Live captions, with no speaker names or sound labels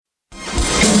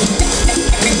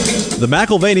The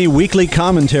McAlvany Weekly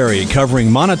Commentary,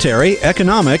 covering monetary,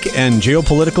 economic, and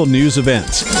geopolitical news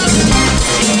events.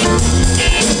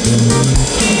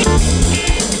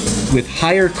 With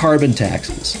higher carbon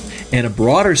taxes and a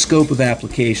broader scope of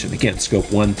application, again,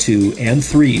 scope 1, 2, and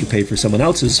 3, you pay for someone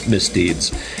else's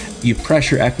misdeeds, you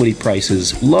pressure equity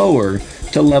prices lower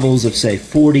to levels of, say,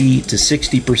 40 to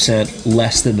 60%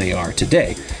 less than they are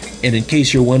today. And in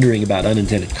case you're wondering about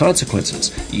unintended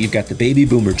consequences, you've got the baby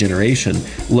boomer generation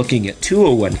looking at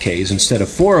 201ks instead of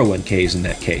 401ks in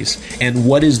that case. And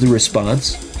what is the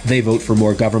response? They vote for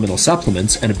more governmental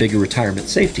supplements and a bigger retirement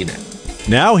safety net.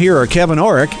 Now here are Kevin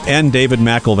Orrick and David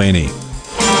McAlvany.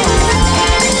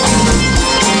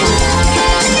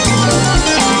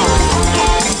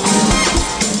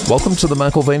 Welcome to the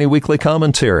McAlvany Weekly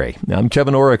Commentary. I'm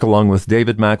Kevin Orrick along with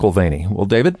David McAlvany. Well,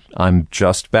 David, I'm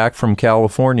just back from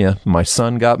California. My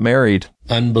son got married.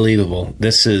 Unbelievable.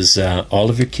 This is all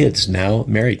of your kids now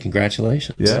married.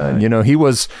 Congratulations. Yeah, and, you know, he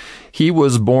was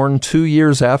born 2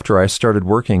 years after I started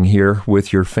working here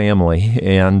with your family,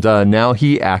 and now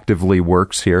he actively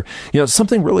works here. You know,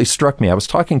 something really struck me. I was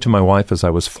talking to my wife as I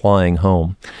was flying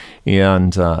home,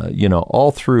 and,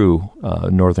 all through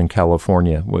Northern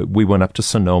California, we went up to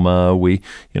Sonoma. We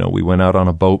went out on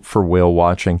a boat for whale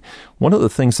watching. One of the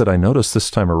things that I noticed this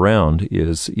time around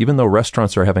is even though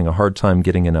restaurants are having a hard time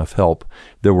getting enough help,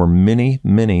 there were many,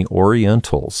 many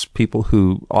Orientals, people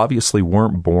who obviously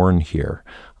weren't born here,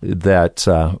 that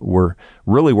were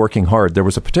really working hard. There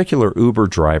was a particular Uber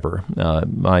driver.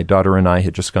 My daughter and I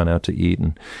had just gone out to eat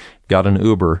and got an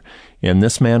Uber, and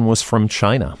this man was from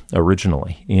China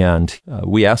originally. And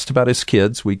we asked about his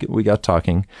kids. We got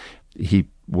talking. He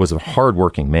was a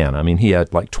hardworking man. I mean, he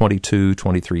had like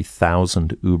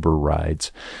 23,000 Uber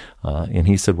rides. And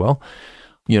he said, well,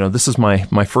 this is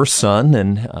my first son,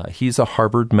 and he's a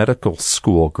Harvard Medical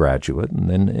School graduate.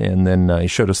 And then he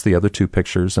showed us the other two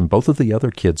pictures, and both of the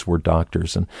other kids were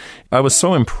doctors. And I was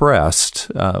so impressed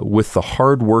with the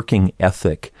hardworking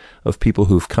ethic of people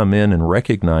who've come in and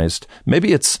recognized,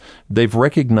 they've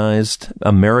recognized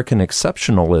American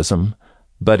exceptionalism,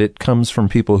 but it comes from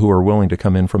people who are willing to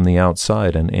come in from the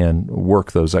outside and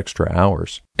work those extra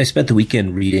hours. I spent the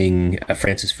weekend reading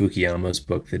Francis Fukuyama's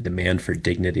book, The Demand for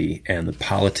Dignity and the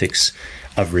Politics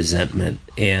of Resentment.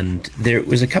 And there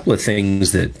was a couple of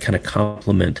things that kind of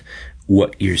complement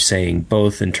what you're saying,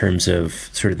 both in terms of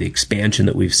sort of the expansion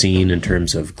that we've seen in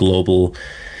terms of global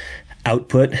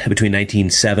output between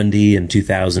 1970 and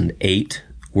 2008.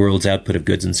 World's output of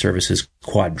goods and services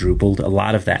quadrupled. A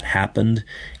lot of that happened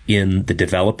in the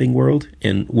developing world.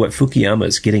 And what Fukuyama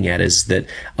is getting at is that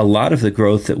a lot of the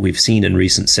growth that we've seen in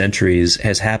recent centuries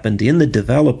has happened in the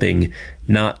developing,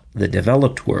 not the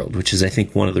developed world, which is, I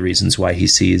think, one of the reasons why he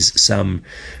sees some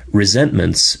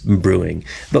resentments brewing.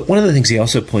 But one of the things he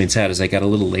also points out, as I got a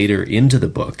little later into the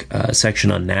book, a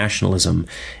section on nationalism,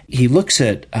 he looks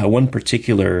at one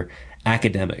particular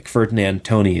academic, Ferdinand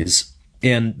Tönnies,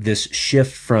 and this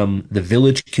shift from the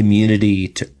village community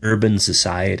to urban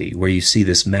society, where you see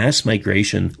this mass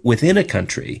migration within a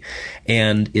country,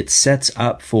 and it sets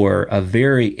up for a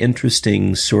very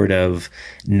interesting sort of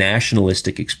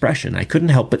nationalistic expression. I couldn't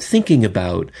help but thinking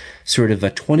about sort of a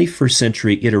 21st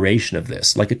century iteration of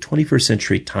this, like a 21st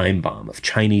century time bomb of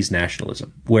Chinese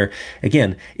nationalism, where,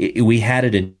 again, we had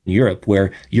it in Europe,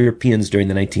 where Europeans during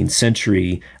the 19th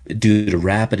century, due to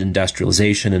rapid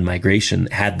industrialization and migration,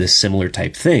 had this similar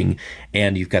type thing.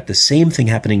 And you've got the same thing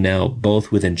happening now,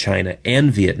 both within China and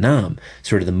Vietnam,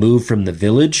 sort of the move from the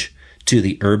village to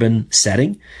the urban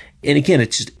setting. And again,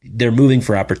 it's just, they're moving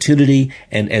for opportunity.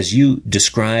 And as you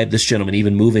describe this gentleman,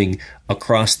 even moving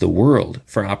across the world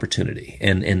for opportunity,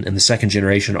 and the second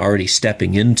generation already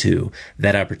stepping into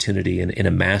that opportunity in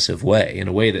a massive way, in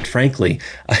a way that, frankly,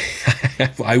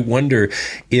 I wonder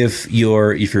if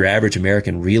your average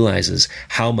American realizes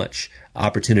how much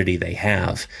opportunity they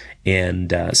have.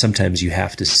 And sometimes you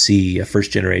have to see a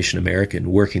first-generation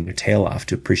American working their tail off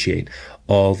to appreciate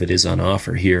all that is on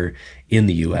offer here in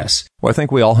the U.S. Well, I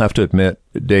think we all have to admit,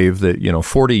 Dave, that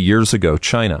 40 years ago,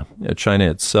 China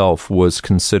itself was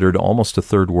considered almost a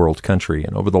third world country.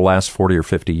 And over the last 40 or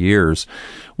 50 years,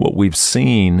 what we've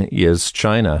seen is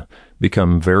China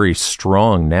become very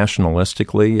strong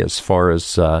nationalistically, as far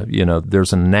as,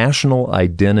 there's a national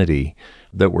identity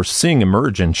that we're seeing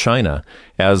emerge in China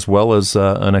as well as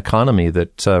an economy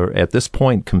that at this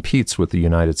point competes with the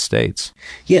United States.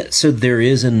 Yeah, so there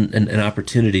is an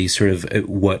opportunity, sort of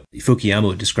what Fukuyama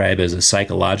would describe as a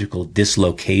psychological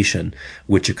dislocation,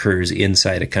 which occurs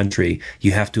inside a country.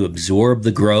 You have to absorb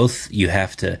the growth. You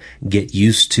have to get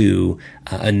used to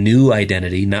a new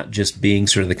identity, not just being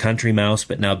sort of the country mouse,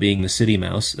 but now being the city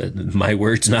mouse. My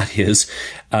words, not his.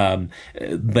 But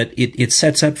it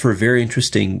sets up for a very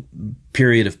interesting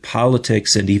period of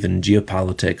politics and even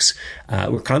geopolitics,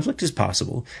 where conflict is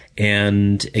possible.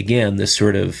 And again, this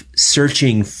sort of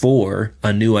searching for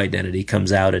a new identity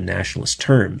comes out in nationalist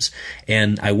terms.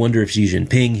 And I wonder if Xi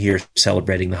Jinping, here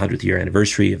celebrating the 100th year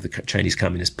anniversary of the Chinese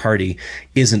Communist Party,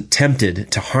 isn't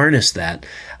tempted to harness that.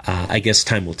 I guess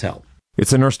time will tell.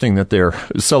 It's interesting that they're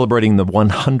celebrating the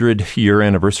 100-year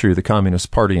anniversary of the Communist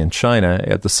Party in China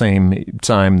at the same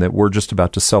time that we're just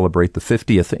about to celebrate the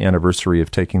 50th anniversary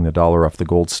of taking the dollar off the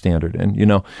gold standard. And,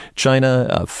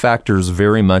 China factors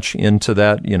very much into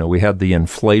that. We had the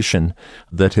inflation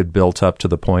that had built up to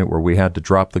the point where we had to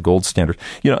drop the gold standard.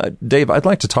 Dave, I'd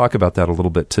like to talk about that a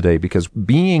little bit today, because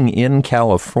being in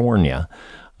California,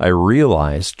 I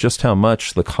realized just how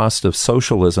much the cost of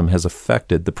socialism has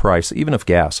affected the price, even of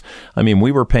gas. I mean,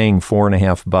 we were paying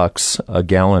 $4.50 a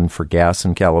gallon for gas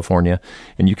in California,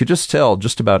 and you could just tell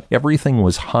just about everything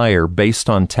was higher based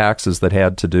on taxes that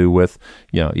had to do with,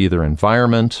 either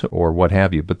environment or what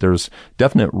have you. But there's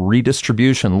definite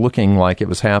redistribution looking like it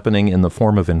was happening in the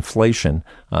form of inflation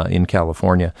in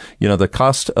California. The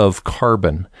cost of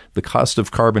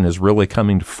carbon is really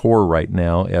coming to fore right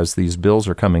now as these bills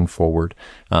are coming forward.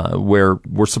 Where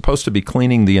we're supposed to be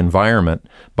cleaning the environment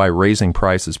by raising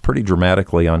prices pretty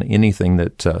dramatically on anything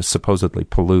that supposedly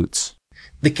pollutes.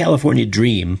 The California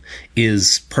dream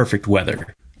is perfect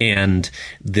weather. And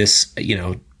this,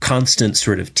 constant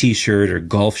sort of t-shirt or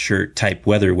golf shirt type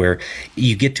weather where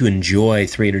you get to enjoy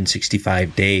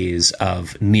 365 days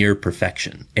of near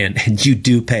perfection. And you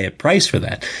do pay a price for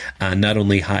that. Not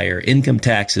only higher income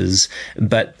taxes,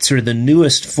 but sort of the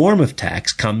newest form of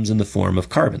tax comes in the form of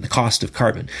carbon, the cost of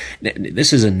carbon.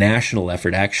 This is a national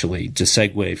effort, actually, to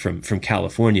segue from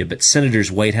California, but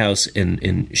Senators Whitehouse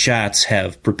and Schatz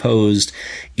have proposed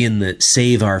in the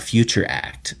Save Our Future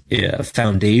Act, a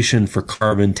foundation for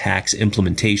carbon tax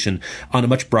implementation on a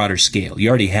much broader scale. You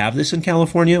already have this in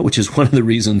California, which is one of the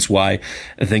reasons why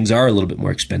things are a little bit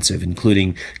more expensive,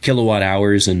 including kilowatt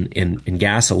hours and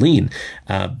gasoline.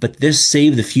 But this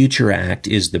Save the Future Act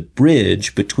is the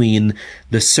bridge between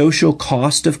the social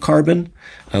cost of carbon,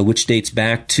 which dates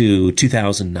back to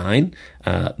 2009.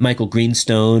 Michael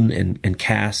Greenstone and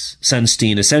Cass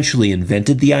Sunstein essentially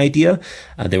invented the idea.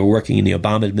 They were working in the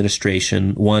Obama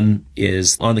administration. One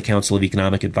is on the Council of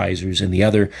Economic Advisors, and the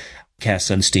other, Cass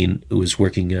Sunstein, who was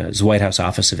working as the White House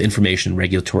Office of Information and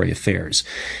Regulatory Affairs.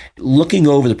 Looking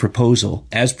over the proposal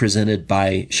as presented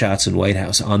by Schatz and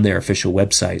Whitehouse on their official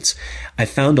websites, I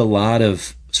found a lot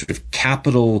of sort of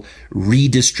capital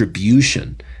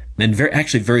redistribution and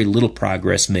very little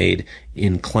progress made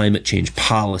in climate change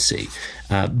policy.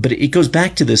 But it goes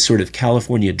back to this sort of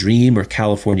California dream or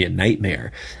California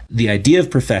nightmare. The idea of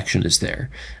perfection is there,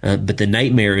 but the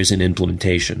nightmare is in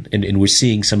implementation. And we're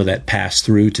seeing some of that pass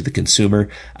through to the consumer.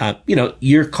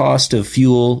 Your cost of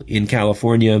fuel in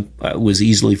California was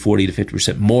easily 40 to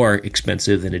 50% more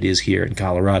expensive than it is here in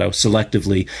Colorado.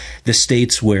 Selectively, the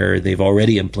states where they've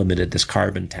already implemented this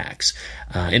carbon tax.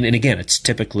 And again, it's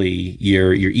typically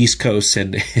your East Coast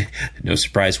and no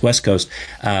surprise, West Coast,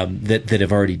 that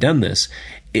have already done this.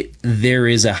 There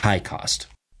is a high cost.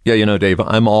 Yeah, Dave,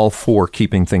 I'm all for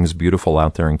keeping things beautiful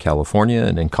out there in California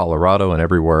and in Colorado and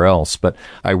everywhere else, but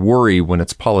I worry when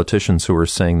it's politicians who are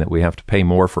saying that we have to pay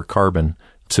more for carbon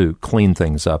to clean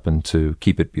things up and to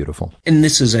keep it beautiful. And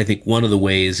this is, I think, one of the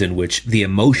ways in which the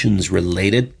emotions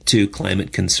related to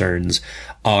climate concerns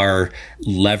are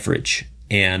leverage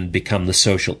and become the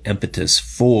social impetus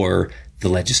for the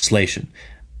legislation.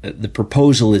 The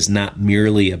proposal is not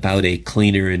merely about a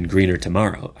cleaner and greener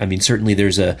tomorrow. I mean, certainly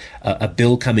there's a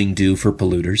bill coming due for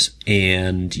polluters,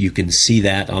 and you can see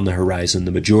that on the horizon.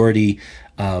 The majority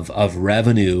of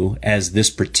revenue, as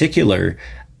this particular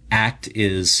act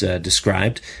is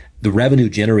described, the revenue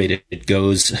generated, it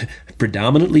goes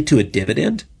predominantly to a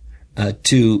dividend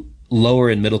to lower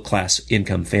and middle class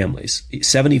income families.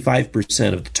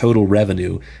 75% of the total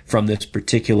revenue from this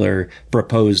particular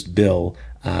proposed bill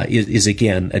is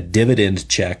again a dividend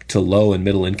check to low and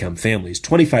middle income families.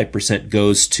 25%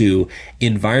 goes to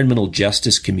environmental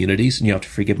justice communities, and you have to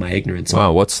forgive my ignorance.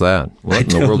 Wow, what's that? What in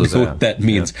the world is that? I don't know what that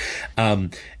means. Yeah.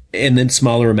 and then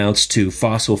smaller amounts to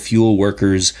fossil fuel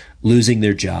workers losing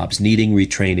their jobs, needing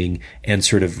retraining, and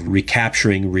sort of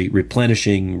recapturing,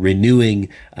 replenishing, renewing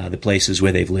the places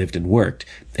where they've lived and worked.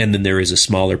 And then there is a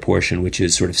smaller portion, which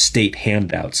is sort of state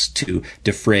handouts to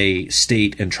defray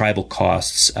state and tribal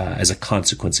costs as a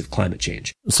consequence of climate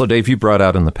change. So, Dave, you brought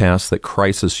out in the past that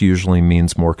crisis usually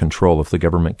means more control if the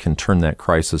government can turn that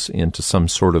crisis into some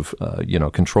sort of,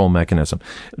 control mechanism.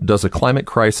 Does a climate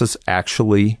crisis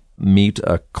actually meet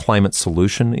a climate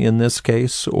solution in this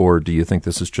case, or do you think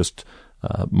this is just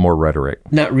more rhetoric?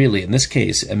 Not really. In this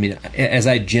case, I mean, as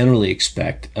I generally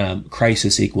expect,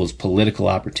 crisis equals political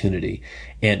opportunity.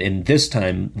 And in this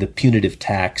time, the punitive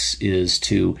tax is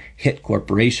to hit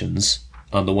corporations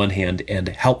on the one hand and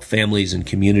help families and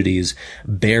communities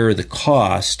bear the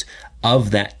cost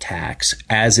of that tax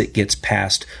as it gets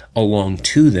passed along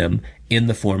to them in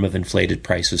the form of inflated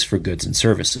prices for goods and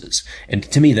services. And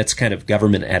to me, that's kind of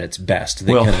government at its best.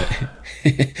 They kind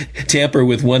of tamper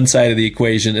with one side of the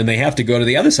equation, and they have to go to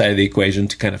the other side of the equation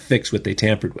to kind of fix what they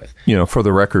tampered with. For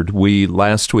the record,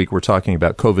 last week were talking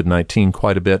about COVID-19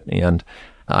 quite a bit, and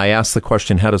I asked the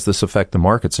question, how does this affect the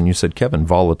markets? And you said, Kevin,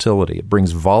 volatility. It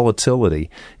brings volatility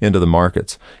into the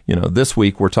markets. This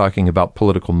week we're talking about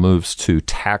political moves to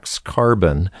tax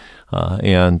carbon.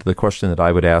 And the question that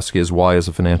I would ask is, why is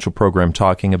a financial program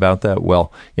talking about that?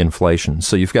 Well, inflation.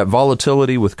 So you've got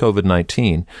volatility with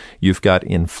COVID-19. You've got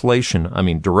inflation,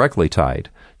 directly tied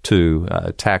to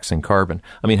taxing carbon.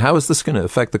 How is this going to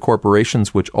affect the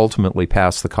corporations which ultimately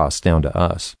pass the cost down to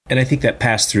us? And I think that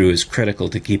pass-through is critical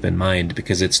to keep in mind,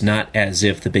 because it's not as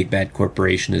if the big bad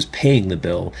corporation is paying the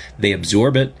bill. They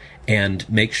absorb it and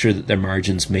make sure that their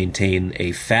margins maintain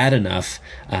a fat enough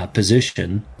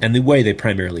position. And the way they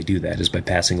primarily do that is by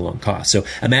passing along costs. So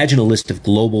imagine a list of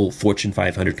global Fortune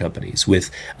 500 companies with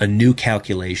a new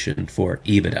calculation for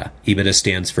EBITDA. EBITDA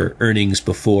stands for earnings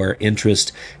before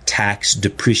interest, tax,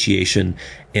 depreciation,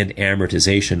 and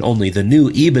amortization. Only the new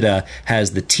EBITDA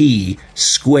has the T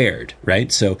squared,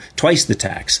 right? So twice the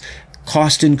tax.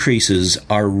 Cost increases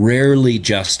are rarely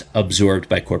just absorbed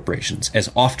by corporations.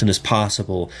 As often as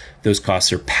possible, those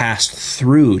costs are passed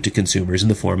through to consumers in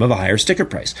the form of a higher sticker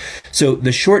price. So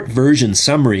the short version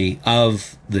summary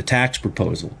of the tax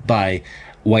proposal by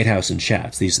Whitehouse and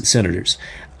Schatz, these are the senators.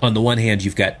 On the one hand,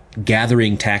 you've got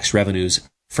gathering tax revenues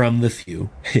from the few,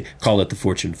 call it the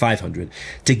Fortune 500,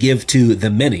 to give to the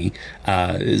many,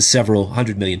 several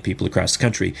 100 million people across the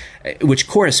country, which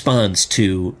corresponds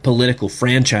to political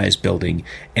franchise building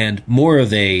and more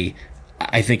of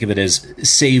I think of it as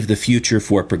save the future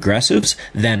for progressives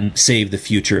than save the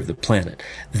future of the planet.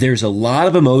 There's a lot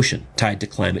of emotion tied to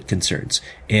climate concerns.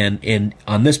 And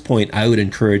on this point, I would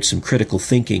encourage some critical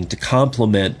thinking to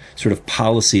complement sort of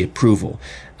policy approval.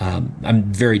 I'm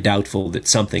very doubtful that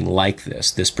something like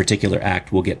this particular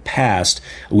act will get passed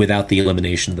without the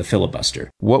elimination of the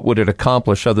filibuster. What would it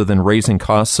accomplish other than raising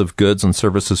costs of goods and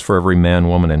services for every man,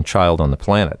 woman, and child on the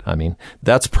planet?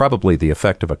 That's probably the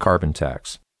effect of a carbon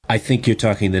tax. I think you're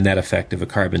talking the net effect of a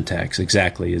carbon tax,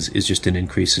 exactly, is just an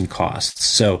increase in costs.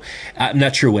 So I'm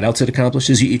not sure what else it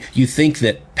accomplishes. You think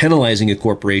that penalizing a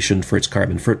corporation for its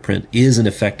carbon footprint is an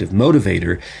effective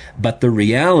motivator, but the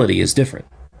reality is different.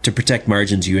 To protect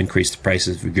margins, you increase the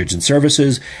prices of goods and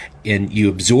services, and you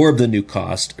absorb the new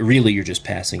cost. Really, you're just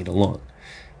passing it along.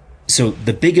 So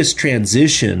the biggest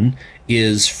transition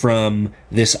is from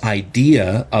this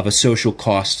idea of a social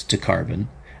cost to carbon.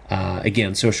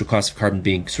 Again, social cost of carbon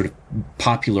being sort of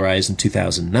popularized in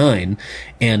 2009,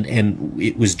 and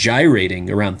it was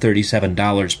gyrating around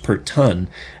 $37 per ton.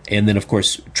 And then, of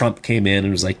course, Trump came in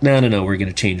and was like, no, we're going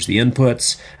to change the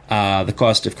inputs. The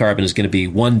cost of carbon is going to be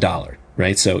 $1.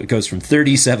 Right? So it goes from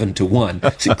 37 to 1.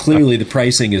 So clearly the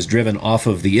pricing is driven off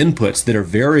of the inputs that are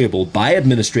variable by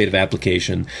administrative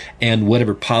application and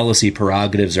whatever policy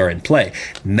prerogatives are in play.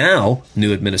 Now,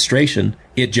 new administration,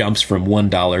 it jumps from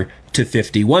 $1 to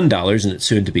 $51, and it's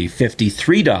soon to be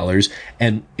 $53.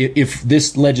 And if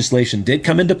this legislation did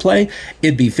come into play,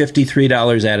 it'd be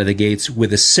 $53 out of the gates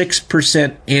with a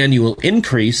 6% annual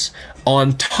increase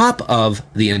on top of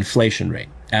the inflation rate,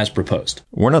 as proposed.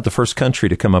 We're not the first country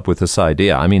to come up with this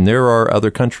idea. There are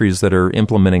other countries that are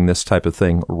implementing this type of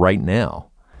thing right now.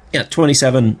 Yeah,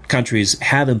 27 countries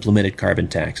have implemented carbon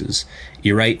taxes.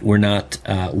 You're right, we're not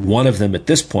one of them at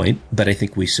this point, but I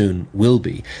think we soon will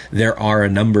be. There are a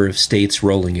number of states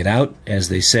rolling it out. As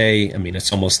they say,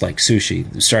 it's almost like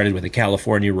sushi. It started with a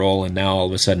California roll, and now all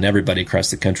of a sudden everybody across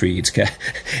the country eats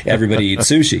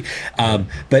sushi.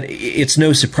 But it's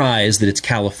no surprise that it's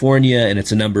California and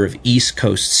it's a number of East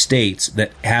Coast states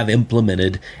that have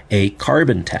implemented a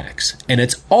carbon tax. And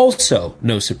it's also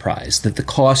no surprise that the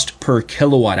cost per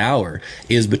kilowatt hour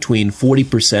is between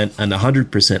 40% and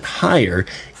 100% higher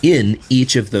in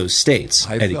each of those states.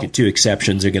 I think the two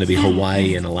exceptions are going to be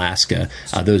Hawaii and Alaska.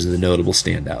 Those are the notable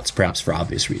standouts, perhaps for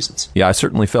obvious reasons. Yeah, I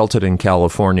certainly felt it in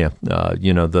California.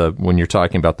 When you're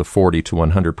talking about the 40 to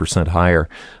 100% higher,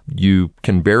 you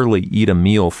can barely eat a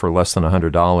meal for less than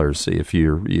 $100 if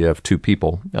you have two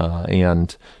people.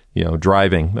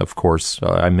 Driving, of course,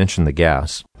 I mentioned the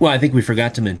gas. Well, I think we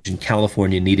forgot to mention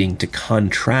California needing to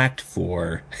contract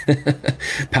for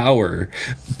power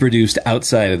produced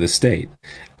outside of the state.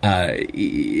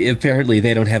 Apparently,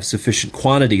 they don't have sufficient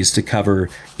quantities to cover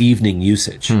evening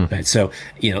usage. Right? So,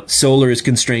 solar is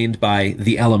constrained by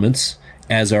the elements,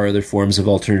 as are other forms of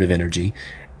alternative energy.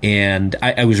 And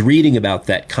I was reading about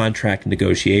that contract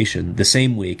negotiation. The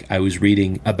same week, I was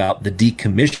reading about the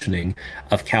decommissioning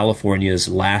of California's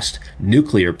last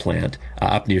nuclear plant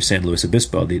up near San Luis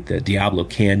Obispo, the Diablo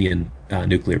Canyon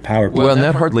nuclear power plant. Well, and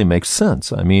that hardly makes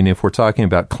sense. I mean, if we're talking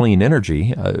about clean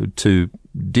energy, to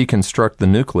deconstruct the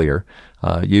nuclear,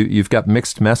 you've got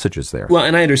mixed messages there. Well,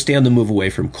 and I understand the move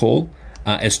away from coal.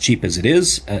 As cheap as it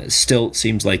is, still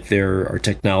seems like there are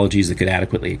technologies that could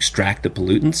adequately extract the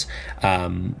pollutants.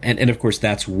 And of course,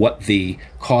 that's what the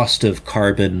cost of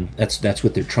carbon, that's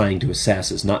what they're trying to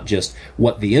assess, is not just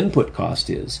what the input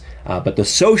cost is, but the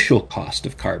social cost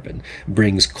of carbon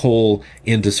brings coal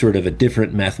into sort of a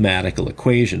different mathematical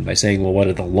equation by saying, well, what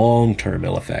are the long-term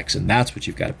ill effects? And that's what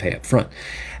you've got to pay up front.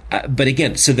 But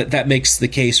again, so that makes the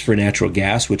case for natural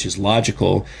gas, which is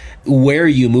logical. Where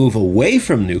you move away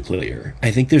from nuclear, I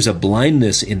think there's a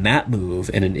blindness in that move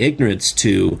and an ignorance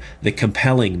to the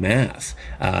compelling math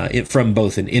from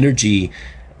both an energy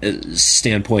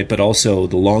standpoint, but also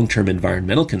the long-term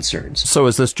environmental concerns. So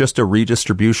is this just a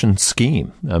redistribution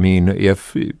scheme? I mean,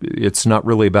 if it's not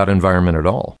really about environment at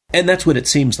all. And that's what it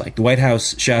seems like. The White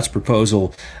House Schatz's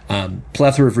proposal,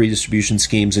 plethora of redistribution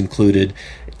schemes included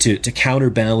to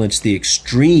counterbalance the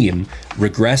extreme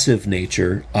regressive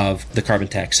nature of the carbon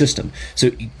tax system. So,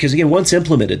 because again, once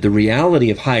implemented, the reality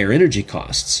of higher energy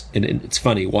costs, and it's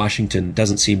funny, Washington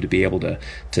doesn't seem to be able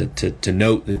to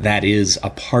note that is a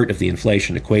part of the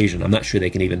inflation equation. I'm not sure they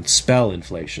can even spell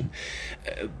inflation.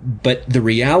 But the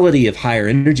reality of higher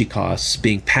energy costs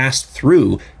being passed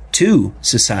through to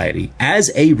society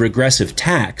as a regressive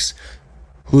tax,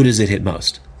 who does it hit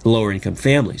most? Lower income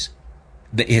families.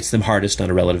 It hits them hardest on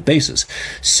a relative basis.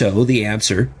 So the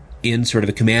answer, in sort of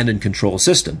a command and control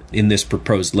system in this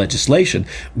proposed legislation,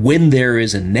 when there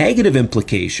is a negative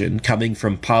implication coming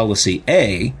from policy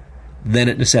A, then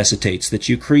it necessitates that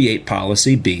you create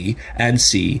policy B and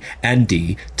C and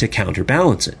D to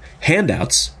counterbalance it.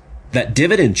 Handouts, that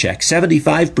dividend check,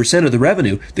 75% of the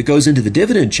revenue that goes into the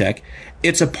dividend check,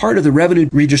 it's a part of the revenue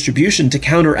redistribution to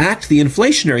counteract the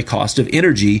inflationary cost of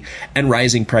energy and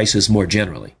rising prices more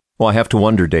generally. Well, I have to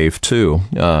wonder, Dave, too,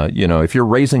 if you're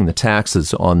raising the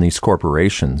taxes on these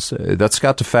corporations, that's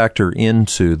got to factor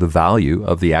into the value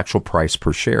of the actual price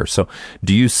per share. So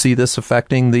do you see this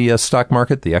affecting the stock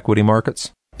market, the equity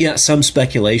markets? Yeah, some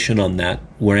speculation on that.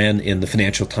 We're in the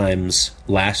Financial Times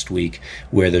last week,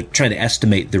 where they're trying to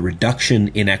estimate the reduction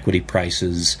in equity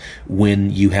prices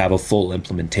when you have a full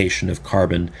implementation of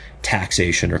carbon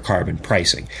taxation or carbon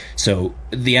pricing. So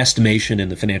the estimation in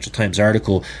the Financial Times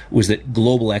article was that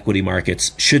global equity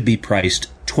markets should be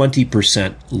priced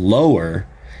 20% lower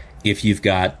if you've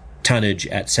got tonnage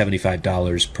at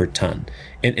 $75 per ton.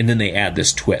 And then they add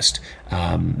this twist,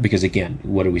 because again,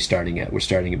 what are we starting at? We're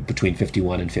starting at between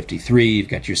 51 and 53. You've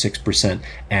got your 6%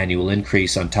 annual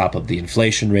increase on top of the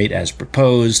inflation rate as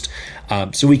proposed.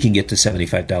 So we can get to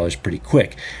 $75 pretty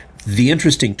quick. The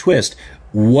interesting twist,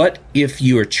 what if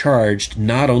you are charged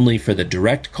not only for the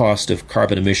direct cost of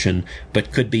carbon emission,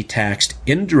 but could be taxed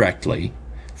indirectly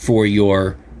for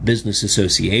your business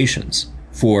associations,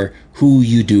 for who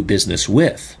you do business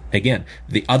with? Again,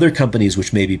 the other companies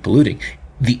which may be polluting.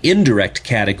 The indirect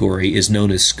category is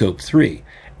known as Scope 3,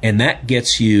 and that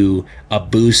gets you a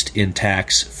boost in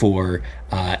tax for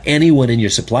anyone in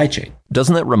your supply chain.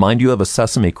 Doesn't that remind you of a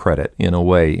sesame credit in a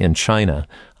way in China?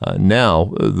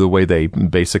 Now, the way they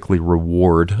basically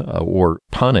reward or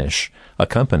punish a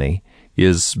company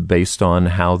is based on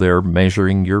how they're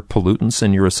measuring your pollutants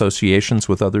and your associations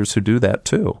with others who do that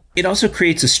too. It also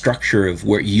creates a structure of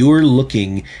where you're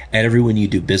looking at everyone you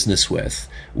do business with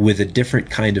a different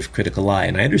kind of critical eye.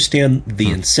 And I understand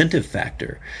the incentive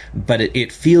factor, but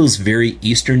it feels very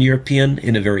Eastern European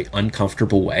in a very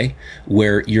uncomfortable way,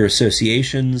 where your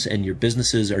associations and your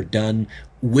businesses are done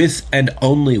with and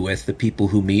only with the people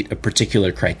who meet a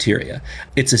particular criteria.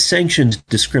 It's a sanctioned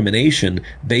discrimination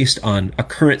based on a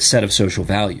current set of social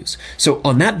values. So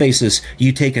on that basis,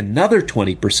 you take another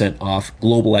 20% off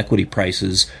global equity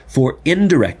prices for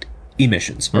indirect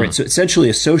emissions. All right. So essentially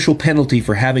a social penalty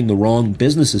for having the wrong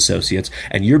business associates,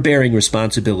 and you're bearing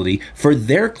responsibility for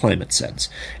their climate sense.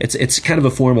 It's kind of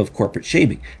a form of corporate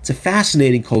shaming. It's a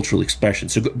fascinating cultural expression.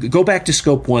 So go back to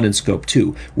Scope 1 and Scope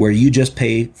 2, where you just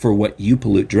pay for what you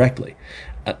pollute directly.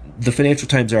 The Financial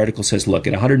Times article says, look,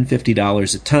 at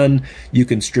 $150 a ton, you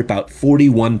can strip out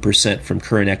 41% from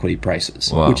current equity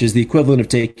prices, which is the equivalent of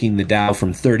taking the Dow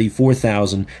from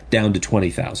 34,000 down to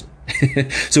 20,000.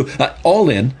 So all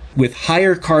in, with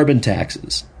higher carbon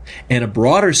taxes and a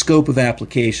broader scope of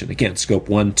application, again, Scope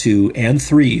 1, 2, and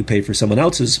 3, you pay for someone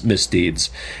else's misdeeds,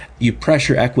 you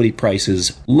pressure equity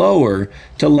prices lower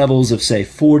to levels of, say,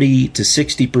 40 to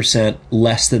 60%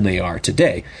 less than they are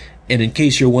today. And in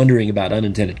case you're wondering about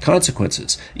unintended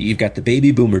consequences, you've got the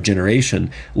baby boomer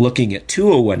generation looking at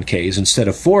 201ks instead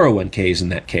of 401ks in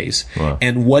that case. Wow.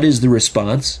 And what is the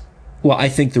response? Well, I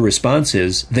think the response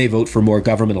is they vote for more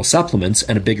governmental supplements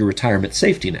and a bigger retirement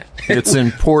safety net. It's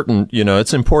important,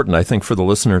 I think, for the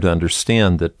listener to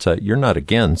understand that you're not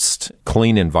against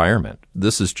clean environment.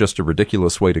 This is just a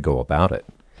ridiculous way to go about it.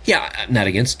 Yeah, I'm not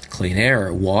against clean air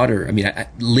or water. I mean,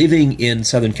 living in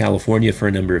Southern California for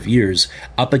a number of years,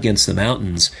 up against the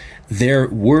mountains, there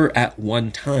were at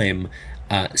one time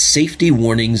safety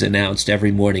warnings announced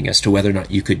every morning as to whether or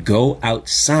not you could go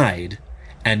outside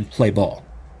and play ball.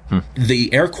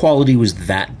 The air quality was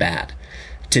that bad.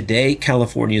 Today,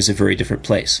 California is a very different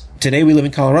place. Today, we live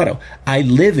in Colorado. I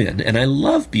live in, and I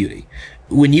love beauty.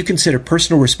 When you consider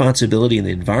personal responsibility in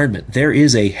the environment, there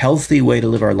is a healthy way to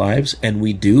live our lives, and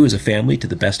we do as a family to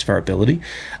the best of our ability.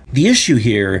 The issue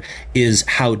here is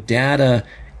how data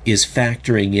is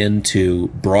factoring into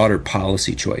broader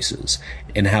policy choices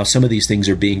and how some of these things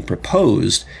are being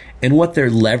proposed and what they're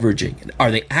leveraging.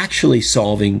 Are they actually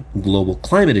solving global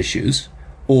climate issues,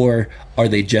 or are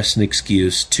they just an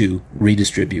excuse to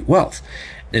redistribute wealth?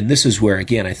 And this is where,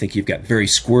 again, I think you've got very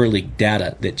squirrely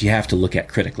data that you have to look at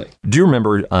critically. Do you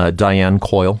remember Diane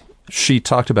Coyle? She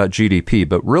talked about GDP,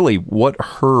 but really what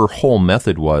her whole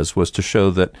method was to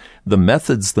show that the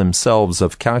methods themselves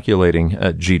of calculating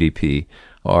GDP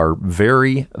are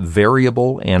very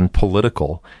variable and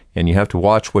political, and you have to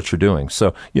watch what you're doing.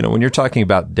 So, when you're talking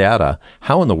about data,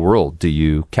 how in the world do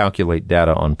you calculate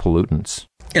data on pollutants?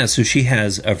 Yeah, so she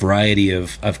has a variety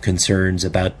of concerns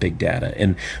about big data,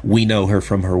 and we know her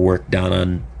from her work done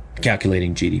on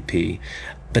calculating GDP.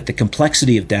 But the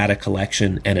complexity of data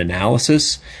collection and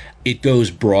analysis, it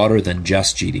goes broader than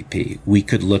just GDP. We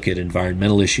could look at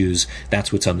environmental issues.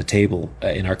 That's what's on the table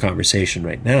in our conversation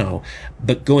right now.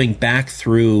 But going back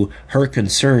through her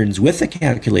concerns with the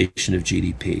calculation of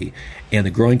GDP and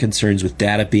the growing concerns with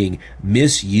data being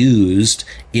misused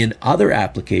in other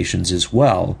applications as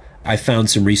well, I found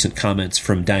some recent comments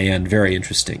from Diane very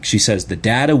interesting. She says, the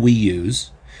data we use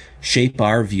shape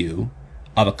our view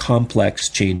of a complex,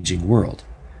 changing world.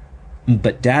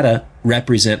 But data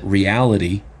represent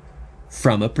reality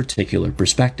from a particular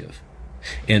perspective.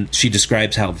 And she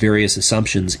describes how various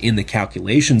assumptions in the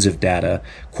calculations of data,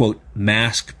 quote,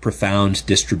 mask profound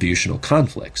distributional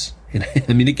conflicts. And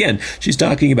I mean, again, she's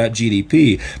talking about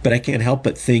GDP, but I can't help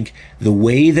but think the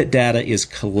way that data is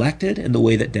collected and the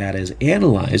way that data is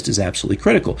analyzed is absolutely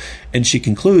critical. And she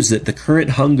concludes that the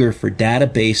current hunger for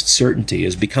data-based certainty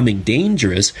is becoming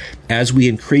dangerous as we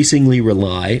increasingly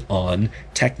rely on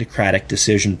technocratic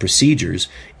decision procedures,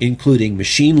 including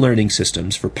machine learning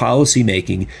systems for policy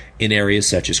making in areas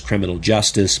such as criminal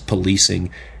justice, policing,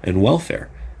 and welfare.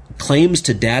 Claims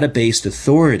to data-based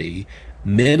authority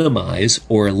minimize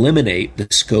or eliminate the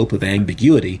scope of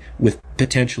ambiguity with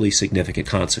potentially significant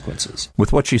consequences.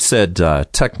 With what you said,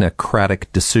 technocratic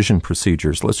decision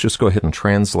procedures, let's just go ahead and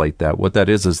translate that. What that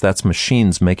is that's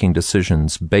machines making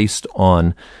decisions based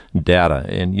on data.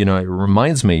 And, it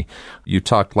reminds me, you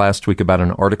talked last week about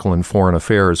an article in Foreign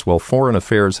Affairs. Well, Foreign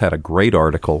Affairs had a great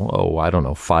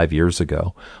article, 5 years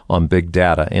ago on big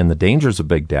data and the dangers of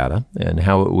big data and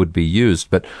how it would be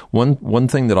used. But one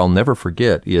thing that I'll never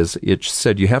forget is it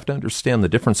said you have to understand the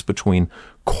difference between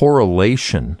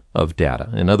correlation of data.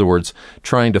 In other words,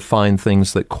 trying to find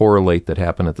things that correlate that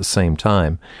happen at the same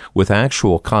time with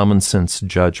actual common sense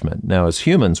judgment. Now, as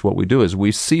humans, what we do is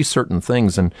we see certain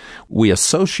things and we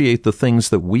associate the things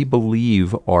that we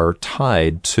believe are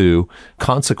tied to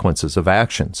consequences of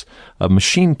actions. A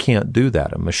machine can't do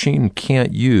that. A machine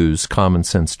can't use common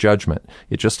sense judgment.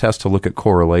 It just has to look at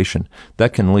correlation.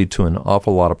 That can lead to an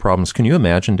awful lot of problems. Can you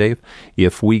imagine, Dave,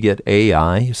 if we get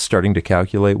AI starting to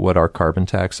calculate what our carbon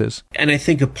tax is? And I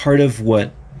think a part of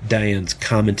what Diane's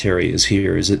commentary is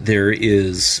here is that there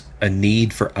is a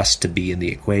need for us to be in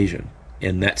the equation.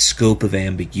 And that scope of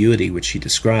ambiguity, which she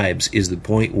describes, is the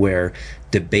point where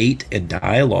debate and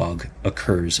dialogue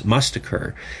must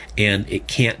occur, and it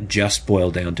can't just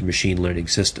boil down to machine learning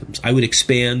systems. I would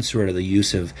expand sort of the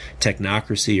use of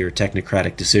technocracy or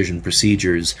technocratic decision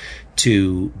procedures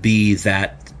to be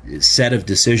that set of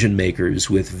decision makers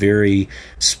with very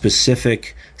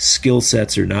specific skill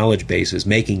sets or knowledge bases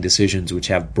making decisions which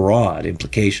have broad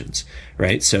implications,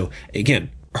 right? So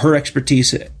again, her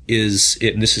expertise is,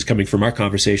 and this is coming from our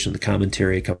conversation, the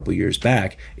commentary a couple of years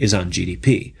back, is on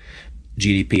GDP.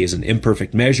 GDP is an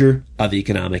imperfect measure of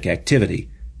economic activity.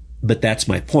 But that's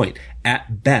my point.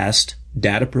 At best,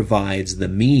 data provides the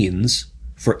means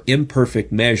for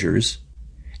imperfect measures,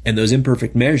 and those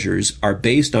imperfect measures are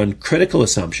based on critical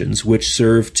assumptions which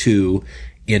serve to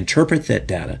interpret that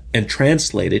data and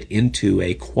translate it into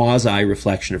a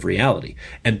quasi-reflection of reality.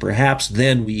 And perhaps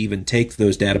then we even take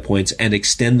those data points and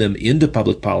extend them into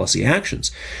public policy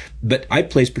actions. But I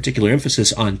place particular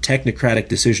emphasis on technocratic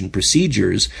decision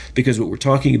procedures because what we're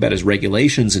talking about is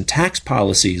regulations and tax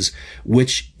policies,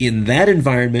 which in that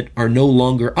environment are no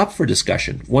longer up for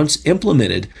discussion. Once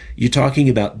implemented, you're talking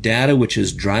about data which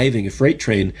is driving a freight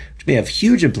train, which may have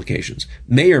huge implications,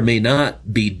 may or may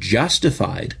not be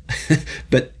justified,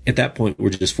 but at that point, we're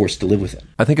just forced to live with it.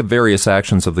 I think of various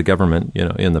actions of the government,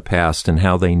 in the past and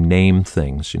how they name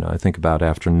things. I think about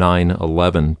after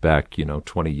 9/11 back,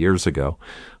 20 years ago,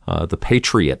 the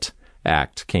Patriot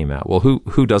Act came out. Well,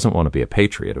 who doesn't want to be a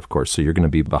patriot, of course? So you're going to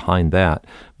be behind that.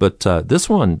 But this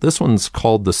one's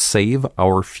called the Save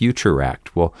Our Future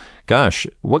Act. Well, gosh,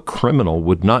 what criminal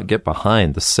would not get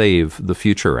behind the Save the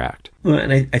Future Act? Well,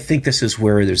 and I think this is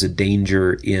where there's a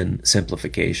danger in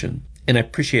simplification. And I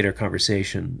appreciate our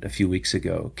conversation a few weeks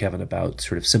ago, Kevin, about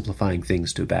sort of simplifying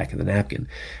things to the back of the napkin.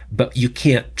 But you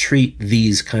can't treat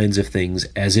these kinds of things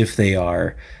as if they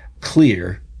are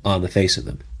clear on the face of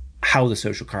them. How the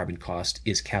social carbon cost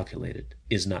is calculated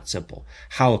is not simple.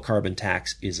 How a carbon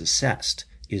tax is assessed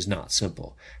is not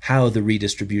simple. How the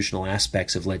redistributional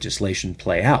aspects of legislation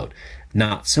play out,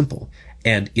 not simple.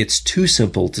 And it's too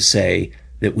simple to say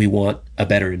that we want a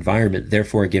better environment,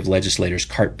 therefore give legislators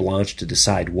carte blanche to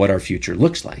decide what our future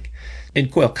looks like.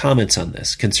 And Coyle comments on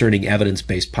this concerning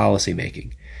evidence-based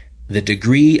policymaking. The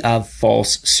degree of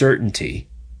false certainty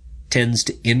tends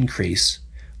to increase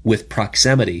with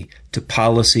proximity to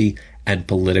policy and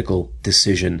political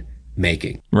decision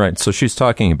making. Right. So she's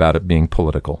talking about it being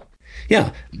political.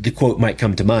 Yeah. The quote might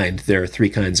come to mind. There are three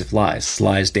kinds of lies: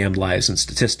 lies, damned lies, and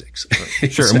statistics.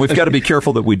 Sure. And we've got to be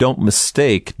careful that we don't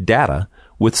mistake data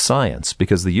with science,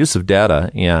 because the use of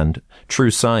data and true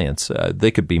science,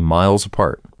 they could be miles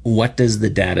apart. What does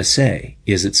the data say?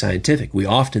 Is it scientific? We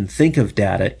often think of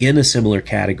data in a similar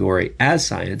category as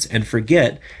science and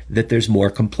forget that there's more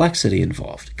complexity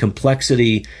involved.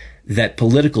 Complexity that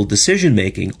political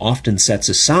decision-making often sets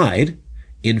aside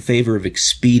in favor of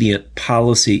expedient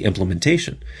policy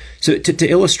implementation. So to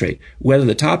illustrate, whether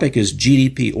the topic is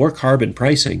GDP or carbon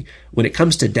pricing, when it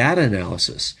comes to data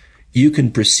analysis, you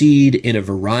can proceed in a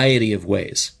variety of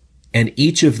ways. And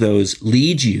each of those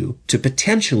leads you to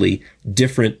potentially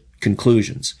different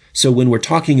conclusions. So when we're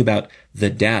talking about the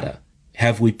data,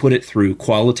 have we put it through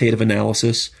qualitative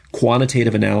analysis,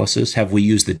 quantitative analysis? Have we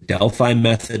used the Delphi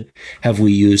method? Have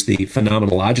we used the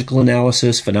phenomenological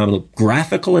analysis,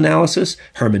 phenomenographical analysis,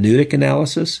 hermeneutic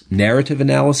analysis, narrative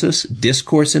analysis,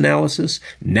 discourse analysis,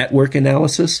 network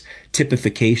analysis,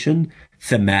 typification,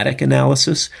 thematic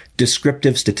analysis,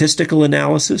 descriptive statistical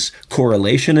analysis,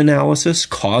 correlation analysis,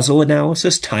 causal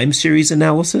analysis, time series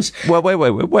analysis? Well,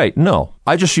 wait. No,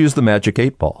 I just used the Magic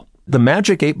 8 Ball. The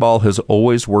Magic 8 Ball has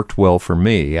always worked well for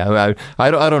me. I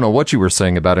don't know what you were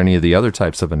saying about any of the other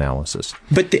types of analysis.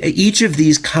 But each of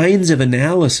these kinds of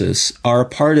analysis are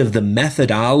part of the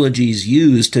methodologies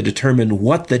used to determine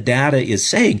what the data is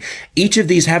saying. Each of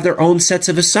these have their own sets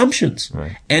of assumptions,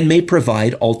 right, and may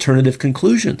provide alternative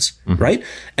conclusions, right?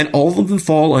 And all of them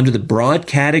fall under the broad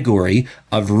category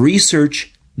of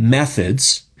research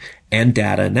methods and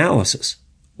data analysis.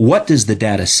 What does the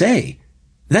data say?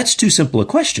 That's too simple a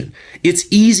question. It's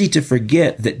easy to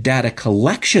forget that data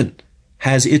collection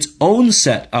has its own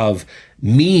set of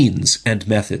means and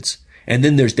methods. And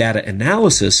then there's data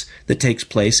analysis that takes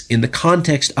place in the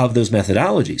context of those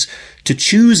methodologies. To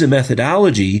choose a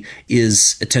methodology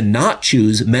is to not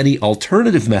choose many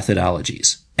alternative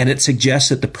methodologies. And it suggests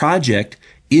that the project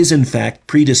is in fact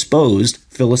predisposed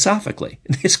philosophically.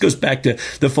 This goes back to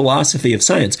the philosophy of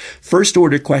science. First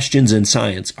order questions in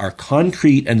science are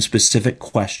concrete and specific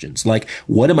questions, like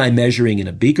what am I measuring in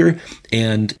a beaker,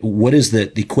 and what is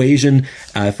the equation?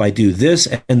 If I do this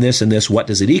and this and this, what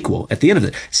does it equal at the end of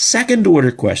it? Second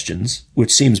order questions,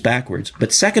 which seems backwards,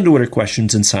 but second order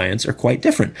questions in science are quite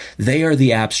different. They are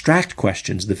the abstract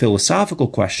questions, the philosophical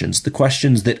questions, the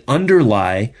questions that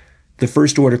underlie the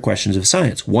first order questions of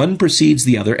science. One precedes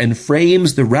the other and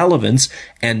frames the relevance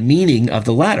and meaning of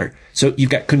the latter. So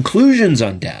you've got conclusions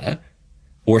on data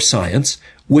or science,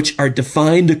 which are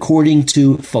defined according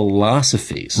to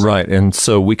philosophies. Right. And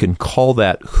so we can call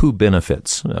that who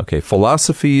benefits. Okay.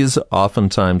 Philosophies,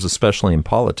 oftentimes, especially in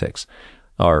politics,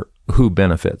 are who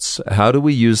benefits. How do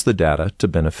we use the data to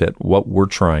benefit what we're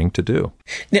trying to do?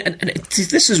 Now, and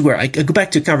this is where I go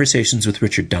back to conversations with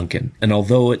Richard Duncan. And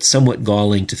although it's somewhat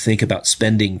galling to think about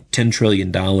spending $10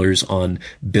 trillion on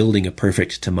building a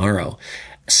perfect tomorrow,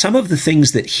 some of the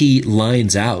things that he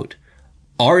lines out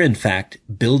are, in fact,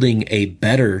 building a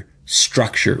better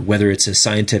structure, whether it's a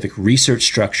scientific research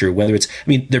structure, whether it's,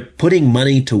 they're putting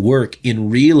money to work in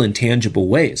real and tangible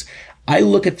ways. I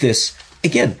look at this,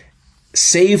 again,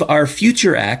 Save Our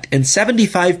Future Act, and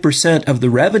 75% of the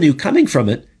revenue coming from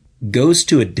it goes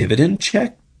to a dividend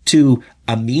check to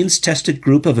a means-tested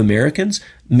group of Americans,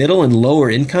 middle and lower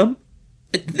income.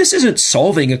 This isn't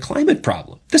solving a climate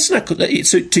problem. This is not,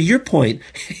 so to your point,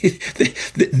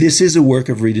 this is a work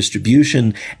of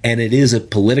redistribution, and it is a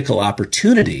political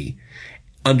opportunity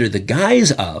under the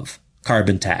guise of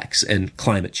carbon tax and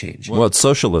climate change. Well, it's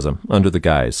socialism under the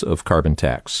guise of carbon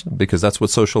tax, because that's what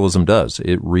socialism does.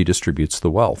 It redistributes the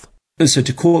wealth. So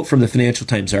to quote from the Financial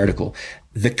Times article,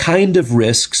 the kind of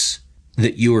risks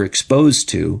that you are exposed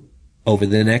to over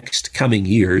the next coming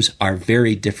years are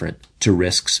very different to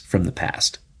risks from the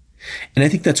past. And I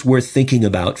think that's worth thinking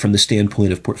about from the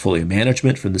standpoint of portfolio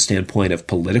management, from the standpoint of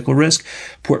political risk.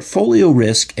 Portfolio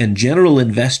risk and general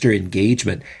investor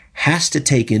engagement has to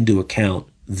take into account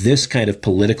this kind of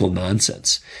political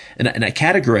nonsense. And I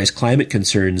categorize climate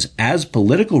concerns as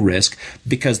political risk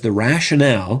because the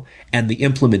rationale and the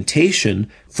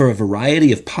implementation for a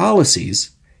variety of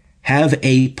policies have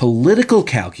a political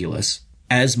calculus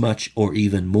as much or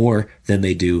even more than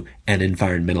they do an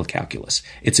environmental calculus.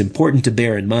 It's important to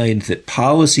bear in mind that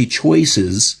policy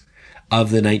choices of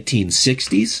the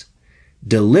 1960s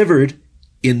delivered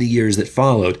in the years that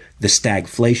followed the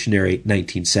stagflationary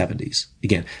 1970s.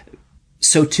 Again,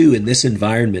 so too in this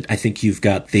environment, I think you've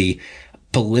got the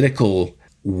political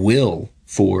will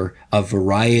for a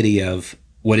variety of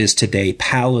what is today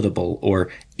palatable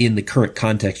or in the current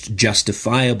context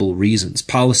justifiable reasons.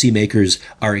 Policymakers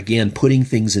are again putting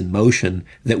things in motion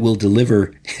that will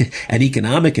deliver an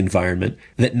economic environment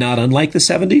that, not unlike the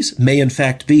 70s, may in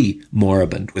fact be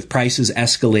moribund, with prices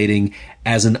escalating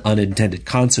as an unintended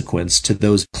consequence to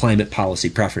those climate policy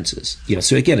preferences.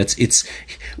 So again, it's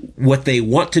what they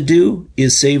want to do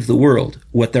is save the world.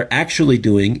 What they're actually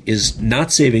doing is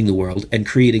not saving the world and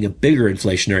creating a bigger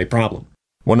inflationary problem.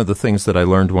 One of the things that I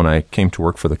learned when I came to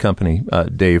work for the company,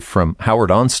 Dave, from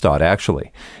Howard Onstad,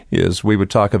 actually, is we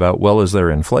would talk about, well, is there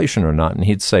inflation or not? And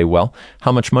he'd say, well,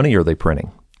 how much money are they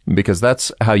printing? Because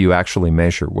that's how you actually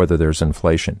measure whether there's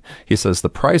inflation. He says the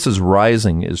prices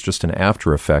rising is just an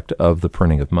after effect of the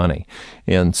printing of money.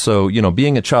 And so,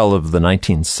 being a child of the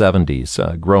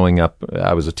 1970s, growing up,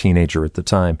 I was a teenager at the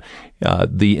time,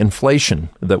 the inflation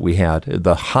that we had,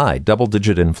 the high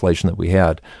double-digit inflation that we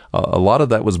had, a lot of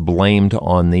that was blamed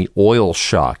on the oil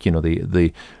shock,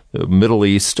 the Middle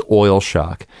East oil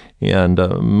shock. And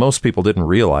most people didn't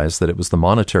realize that it was the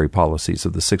monetary policies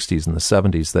of the 60s and the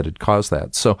 70s that had caused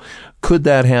that. So could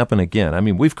that happen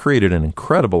again? We've created an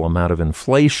incredible amount of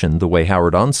inflation the way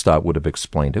Howard Onstad would have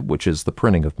explained it, which is the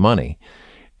printing of money.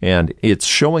 And it's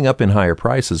showing up in higher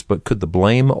prices, but could the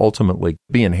blame ultimately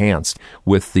be enhanced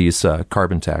with these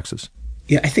carbon taxes?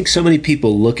 Yeah, I think so many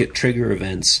people look at trigger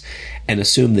events and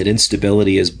assume that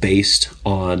instability is based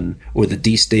on, or the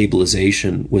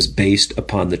destabilization was based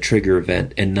upon the trigger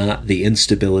event and not the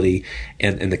instability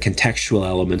and the contextual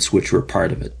elements which were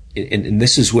part of it. And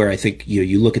this is where I think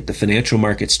you look at the financial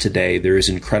markets today, there is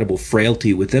incredible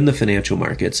frailty within the financial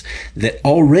markets that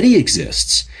already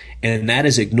exists, and that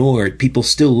is ignored. People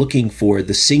still looking for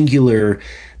the singular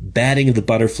batting of the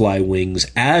butterfly wings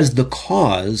as the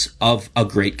cause of a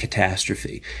great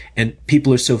catastrophe. And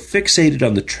people are so fixated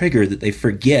on the trigger that they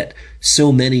forget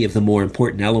so many of the more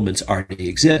important elements already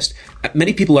exist.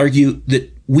 Many people argue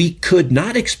that we could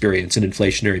not experience an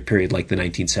inflationary period like the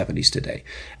 1970s today.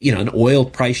 An oil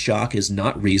price shock is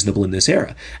not reasonable in this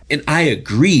era. And I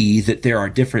agree that there are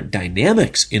different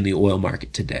dynamics in the oil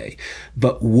market today.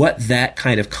 But what that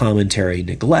kind of commentary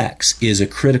neglects is a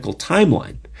critical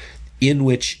timeline in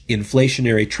which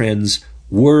inflationary trends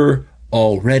were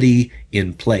already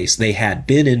in place. They had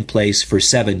been in place for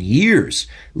 7 years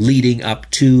leading up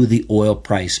to the oil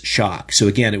price shock. So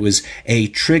again, it was a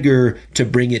trigger to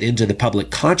bring it into the public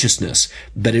consciousness,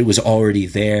 but it was already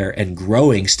there and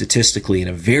growing statistically in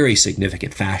a very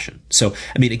significant fashion. So,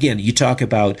 again, you talk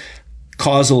about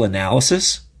causal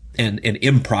analysis and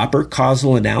improper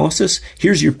causal analysis.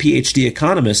 Here's your PhD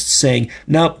economist saying,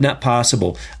 nope, not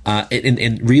possible.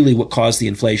 And really what caused the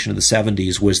inflation of the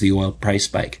 70s was the oil price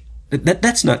spike.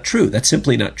 That's not true. That's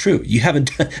simply not true. You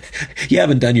haven't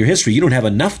done your history. You don't have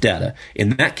enough data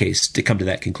in that case to come to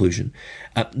that conclusion.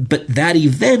 But that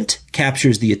event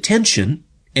captures the attention,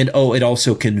 and it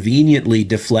also conveniently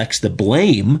deflects the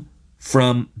blame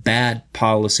from bad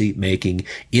policy making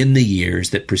in the years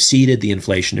that preceded the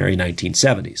inflationary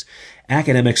 1970s.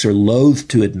 Academics are loath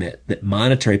to admit that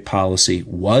monetary policy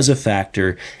was a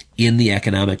factor in the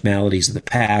economic maladies of the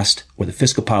past, or the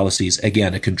fiscal policies,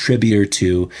 again, a contributor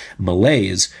to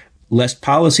malaise, lest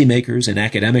policymakers and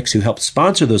academics who helped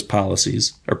sponsor those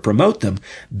policies or promote them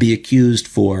be accused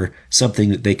for something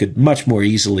that they could much more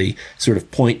easily sort of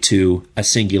point to a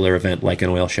singular event like an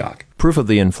oil shock. Proof of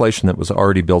the inflation that was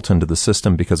already built into the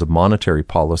system because of monetary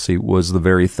policy was the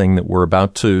very thing that we're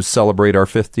about to celebrate our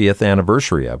 50th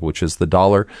anniversary of, which is the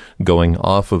dollar going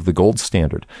off of the gold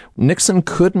standard. Nixon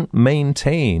couldn't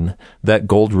maintain that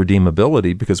gold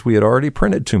redeemability because we had already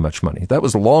printed too much money. That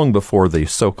was long before the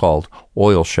so-called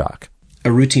oil shock.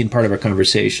 A routine part of our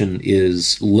conversation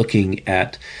is looking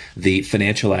at the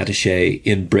financial attaché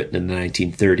in Britain in the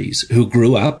 1930s, who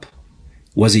grew up,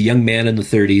 was a young man in the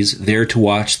 30s, there to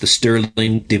watch the sterling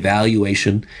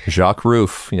devaluation. Jacques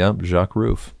Rueff. Jacques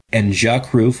Rueff. And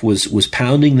Jacques Rueff was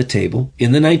pounding the table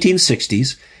in the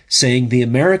 1960s, saying the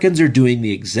Americans are doing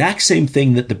the exact same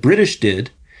thing that the British did.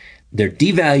 They're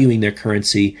devaluing their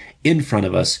currency in front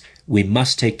of us. We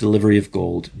must take delivery of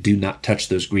gold. Do not touch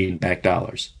those greenback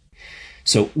dollars.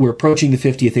 So we're approaching the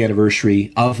 50th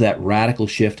anniversary of that radical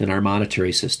shift in our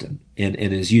monetary system. And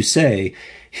as you say,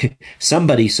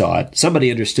 somebody saw it. Somebody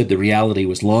understood the reality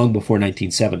was long before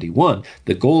 1971.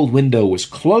 The gold window was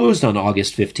closed on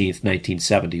August 15th,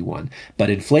 1971.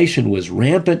 But inflation was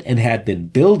rampant and had been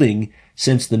building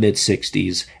since the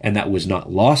mid-60s. And that was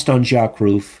not lost on Jacques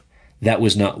Rueff. That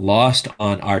was not lost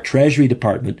on our Treasury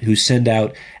Department, who sent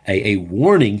out a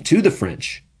warning to the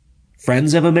French.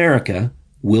 Friends of America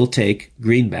will take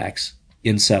greenbacks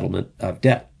in settlement of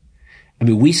debt.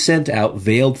 We sent out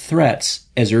veiled threats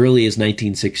as early as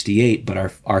 1968, but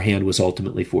our hand was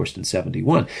ultimately forced in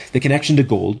 71. The connection to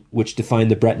gold, which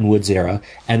defined the Bretton Woods era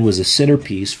and was a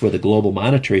centerpiece for the global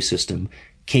monetary system,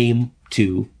 came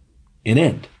to an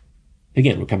end.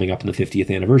 Again, we're coming up on the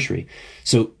 50th anniversary.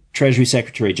 So Treasury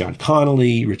Secretary John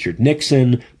Connally, Richard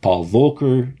Nixon, Paul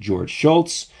Volcker, George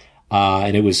Shultz,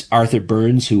 and it was Arthur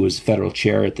Burns, who was federal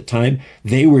chair at the time.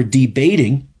 They were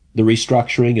debating the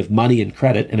restructuring of money and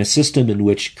credit and a system in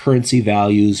which currency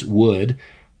values would,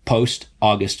 post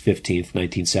August 15th,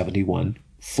 1971,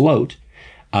 float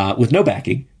with no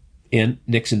backing. And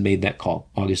Nixon made that call,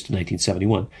 August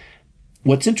 1971.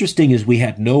 What's interesting is we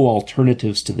had no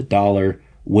alternatives to the dollar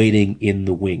waiting in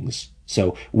the wings.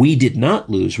 So we did not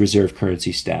lose reserve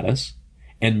currency status.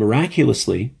 And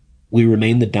miraculously, we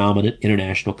remain the dominant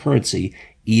international currency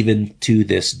even to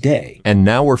this day. And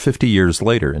now we're 50 years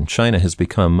later, and China has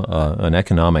become an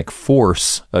economic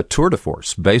force, a tour de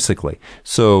force, basically.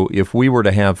 So if we were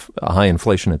to have a high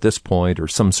inflation at this point or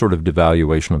some sort of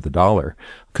devaluation of the dollar,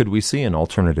 could we see an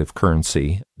alternative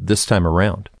currency this time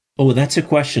around? Oh, that's a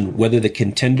question, whether the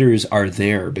contenders are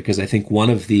there, because I think one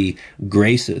of the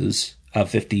graces of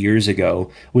 50 years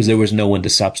ago was there was no one to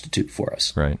substitute for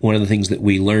us. Right. One of the things that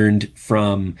we learned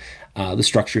from the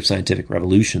structure of scientific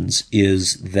revolutions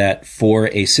is that for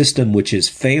a system which is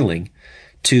failing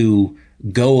to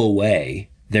go away,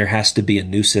 there has to be a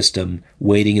new system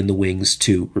waiting in the wings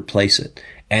to replace it.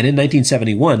 And in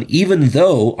 1971, even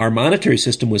though our monetary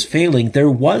system was failing, there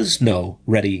was no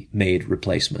ready-made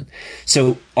replacement.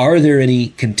 So are there any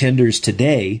contenders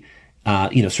today,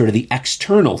 sort of the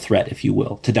external threat, if you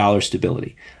will, to dollar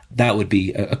stability? That would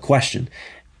be a question.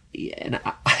 And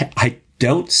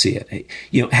don't see it.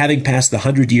 Having passed the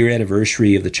 100-year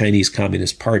anniversary of the Chinese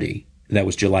Communist Party, that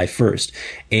was July 1st,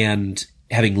 and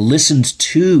having listened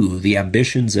to the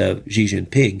ambitions of Xi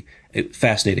Jinping,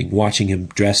 fascinating watching him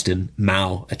dressed in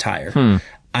Mao attire.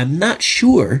 I'm not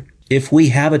sure if we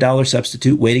have a dollar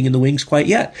substitute waiting in the wings quite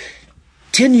yet.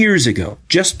 10 years ago,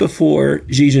 just before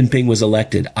Xi Jinping was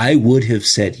elected, I would have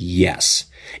said yes.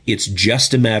 It's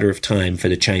just a matter of time for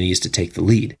the Chinese to take the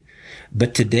lead.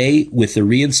 But today, with the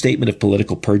reinstatement of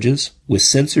political purges, with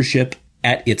censorship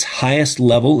at its highest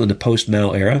level in the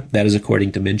post-Mao era, that is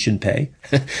according to Min Shin-pei,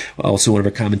 also one of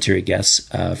our commentary guests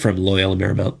from Loyola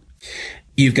Marymount.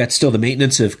 You've got still the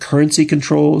maintenance of currency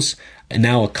controls, and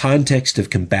now a context of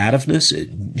combativeness.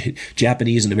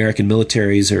 Japanese and American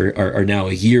militaries are now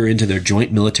a year into their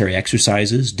joint military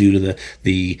exercises due to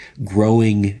the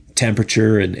growing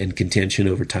temperature and contention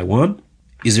over Taiwan.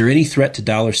 Is there any threat to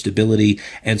dollar stability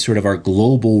and sort of our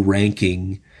global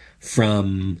ranking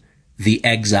from the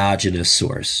exogenous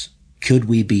source? Could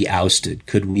we be ousted?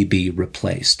 Could we be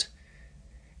replaced?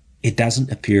 It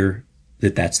doesn't appear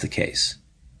that that's the case.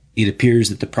 It appears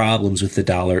that the problems with the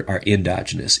dollar are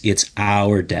endogenous. It's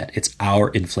our debt. It's our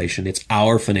inflation. It's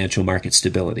our financial market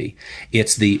stability.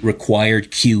 It's the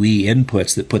required QE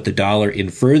inputs that put the dollar in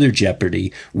further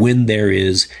jeopardy when there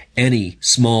is any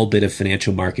small bit of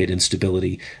financial market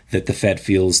instability that the Fed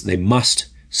feels they must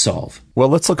solve. Well,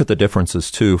 let's look at the differences,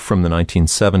 too, from the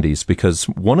 1970s, because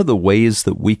one of the ways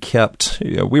that we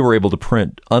were able to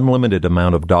print unlimited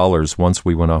amount of dollars once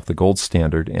we went off the gold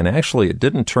standard, and actually it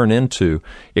didn't turn into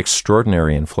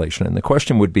extraordinary inflation. And the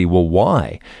question would be, well,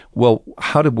 why? Well,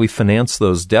 how did we finance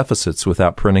those deficits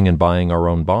without printing and buying our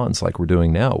own bonds like we're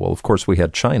doing now? Well, of course, we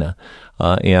had China,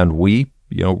 and we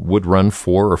would run $400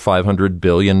 or $500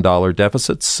 billion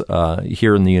deficits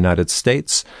here in the United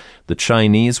States. The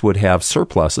Chinese would have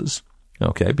surpluses,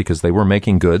 okay, because they were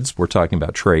making goods. We're talking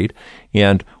about trade.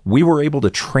 And we were able to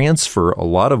transfer a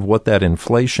lot of what that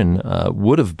inflation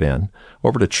would have been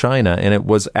over to China, and it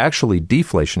was actually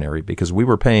deflationary because we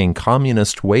were paying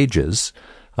communist wages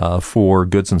for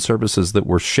goods and services that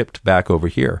were shipped back over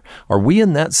here. Are we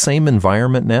in that same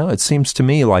environment now? It seems to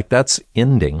me like that's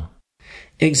ending.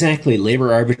 Exactly. Labor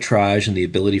arbitrage and the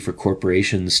ability for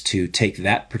corporations to take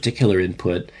that particular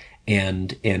input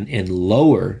and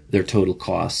lower their total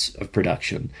costs of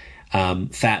production,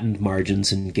 fattened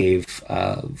margins and gave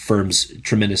firms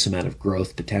tremendous amount of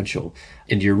growth potential.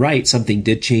 And you're right, something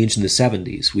did change in the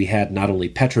 70s. We had not only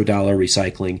petrodollar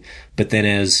recycling, but then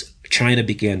as China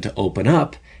began to open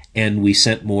up and we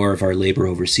sent more of our labor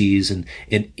overseas and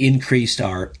increased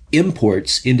our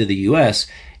imports into the U.S.,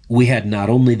 we had not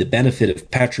only the benefit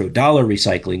of petrodollar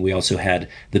recycling, we also had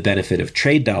the benefit of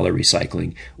trade dollar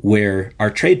recycling, where our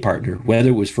trade partner, whether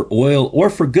it was for oil or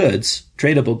for goods,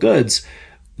 tradable goods,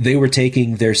 they were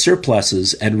taking their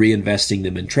surpluses and reinvesting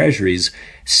them in treasuries.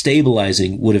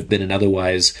 Stabilizing would have been an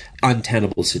otherwise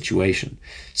untenable situation.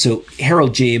 So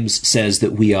Harold James says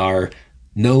that we are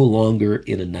no longer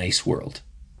in a nice world.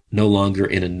 No longer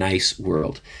in a nice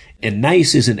world. And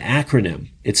NICE is an acronym.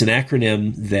 It's an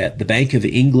acronym that the Bank of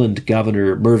England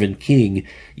Governor Mervyn King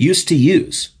used to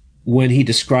use when he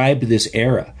described this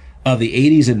era of the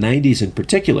 80s and 90s in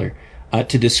particular,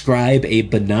 to describe a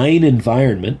benign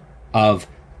environment of,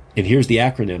 and here's the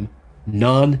acronym,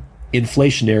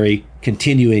 non-inflationary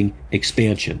continuing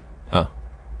expansion.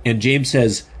 And James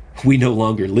says, we no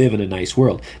longer live in a nice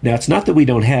world. Now, it's not that we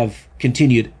don't have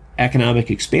continued economic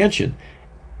expansion.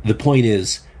 The point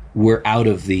is, we're out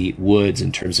of the woods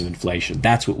in terms of inflation.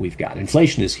 That's what we've got.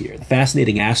 Inflation is here. The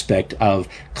fascinating aspect of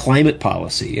climate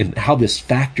policy and how this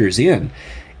factors in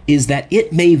is that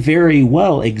it may very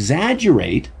well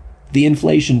exaggerate the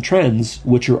inflation trends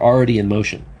which are already in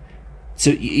motion. So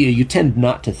you tend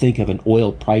not to think of an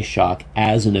oil price shock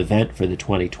as an event for the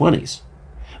 2020s,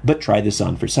 but try this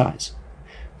on for size.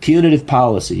 Punitive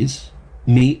policies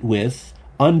meet with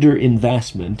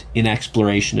underinvestment in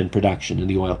exploration and production in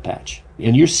the oil patch.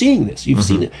 And you're seeing this. You've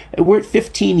seen it. We're at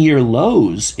 15-year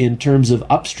lows in terms of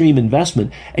upstream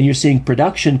investment, and you're seeing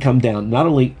production come down, not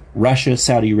only Russia,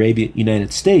 Saudi Arabia,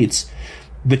 United States,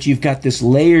 but you've got this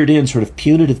layered in sort of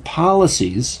punitive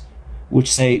policies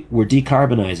which say we're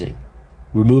decarbonizing,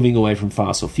 we're moving away from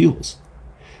fossil fuels.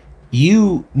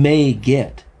 You may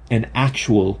get an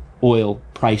actual oil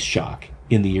price shock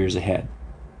in the years ahead.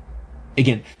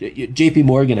 Again, JP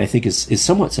Morgan, I think, is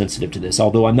somewhat sensitive to this,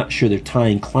 although I'm not sure they're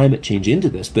tying climate change into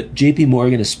this. But JP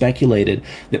Morgan has speculated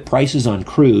that prices on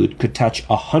crude could touch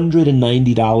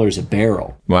 $190 a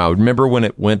barrel. Wow. Remember when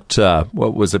it went,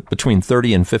 what was it, between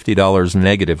 $30 and $50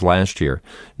 negative last year?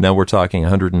 Now we're talking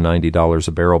 $190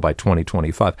 a barrel by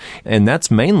 2025. And that's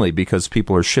mainly because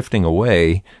people are shifting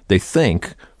away, they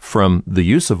think, from the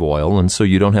use of oil, and so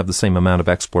you don't have the same amount of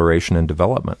exploration and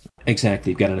development.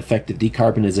 Exactly. You've got an effective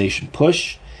decarbonization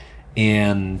push,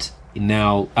 and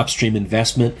now upstream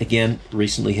investment, again,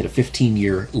 recently hit a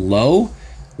 15-year low,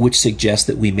 which suggests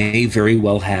that we may very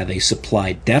well have a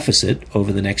supply deficit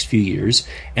over the next few years,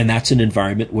 and that's an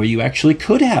environment where you actually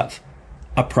could have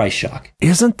a price shock.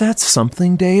 Isn't that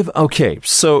something, Dave? Okay,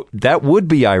 so that would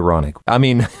be ironic. I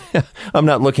mean, I'm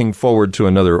not looking forward to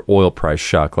another oil price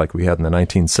shock like we had in the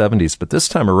 1970s, but this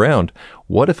time around,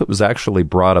 what if it was actually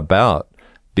brought about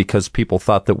because people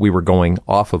thought that we were going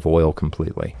off of oil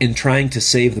completely? In trying to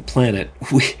save the planet,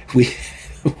 we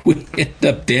end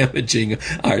up damaging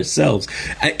ourselves.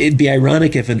 It'd be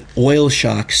ironic if an oil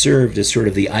shock served as sort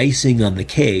of the icing on the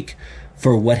cake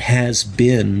for what has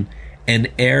been an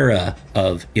era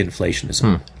of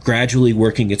inflationism, gradually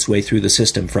working its way through the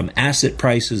system from asset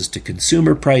prices to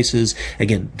consumer prices.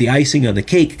 Again, the icing on the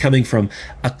cake coming from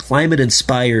a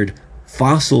climate-inspired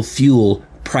fossil fuel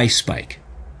price spike.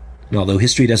 And although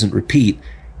history doesn't repeat,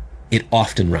 it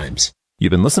often rhymes. You've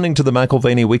been listening to the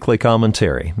McAlvany Weekly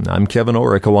Commentary. I'm Kevin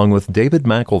Orrick along with David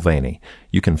McAlvany.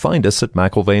 You can find us at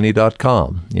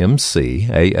McAlvany.com,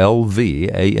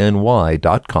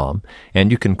 McAlvany.com,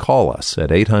 and you can call us at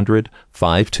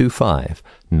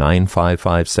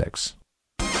 800-525-9556.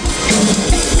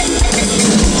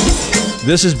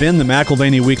 This has been the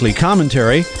McAlvany Weekly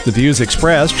Commentary. The views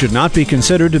expressed should not be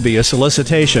considered to be a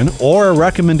solicitation or a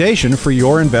recommendation for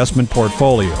your investment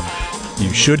portfolio.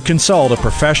 You should consult a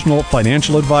professional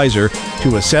financial advisor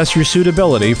to assess your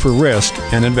suitability for risk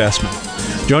and investment.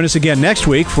 Join us again next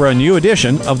week for a new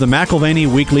edition of the McAlvany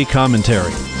Weekly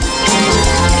Commentary.